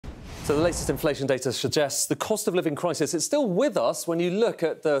So the latest inflation data suggests the cost of living crisis is still with us when you look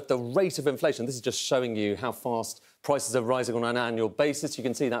at the rate of inflation. This is just showing you how fast prices are rising on an annual basis. You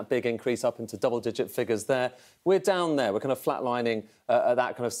can see that big increase up into double-digit figures there. We're down there. We're kind of flatlining at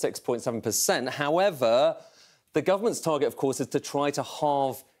that kind of 6.7%. However, the government's target, of course, is to try to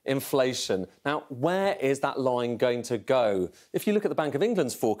halve inflation. Now, where is that line going to go? If you look at the Bank of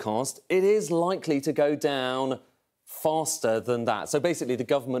England's forecast, it is likely to go down faster than that. So basically, the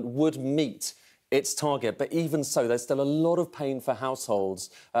government would meet its target. But even so, there's still a lot of pain for households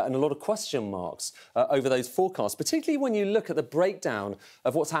and a lot of question marks over those forecasts, particularly when you look at the breakdown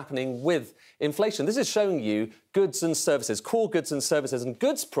of what's happening with inflation. This is showing you goods and services, core goods and services and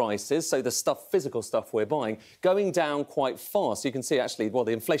goods prices, so the stuff, physical stuff we're buying, going down quite fast. You can see, actually, well,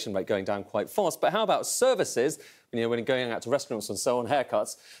 the inflation rate going down quite fast. But how about services? You know, when you're going out to restaurants and so on,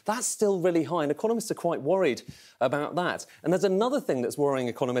 haircuts, that's still really high, and economists are quite worried about that. And there's another thing that's worrying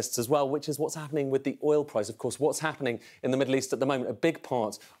economists as well, which is what's happening with the oil price. Of course, what's happening in the Middle East at the moment, a big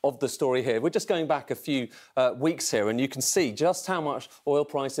part of the story here. We're just going back a few weeks here, and you can see just how much oil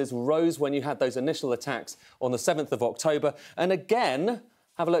prices rose when you had those initial attacks on the 7th of October. And again,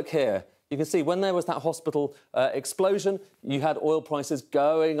 have a look here. You can see when there was that hospital explosion, you had oil prices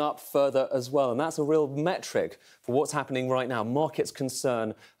going up further as well. And that's a real metric for what's happening right now. Markets'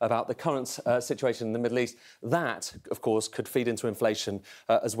 concern about the current situation in the Middle East. That, of course, could feed into inflation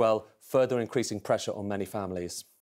as well, further increasing pressure on many families.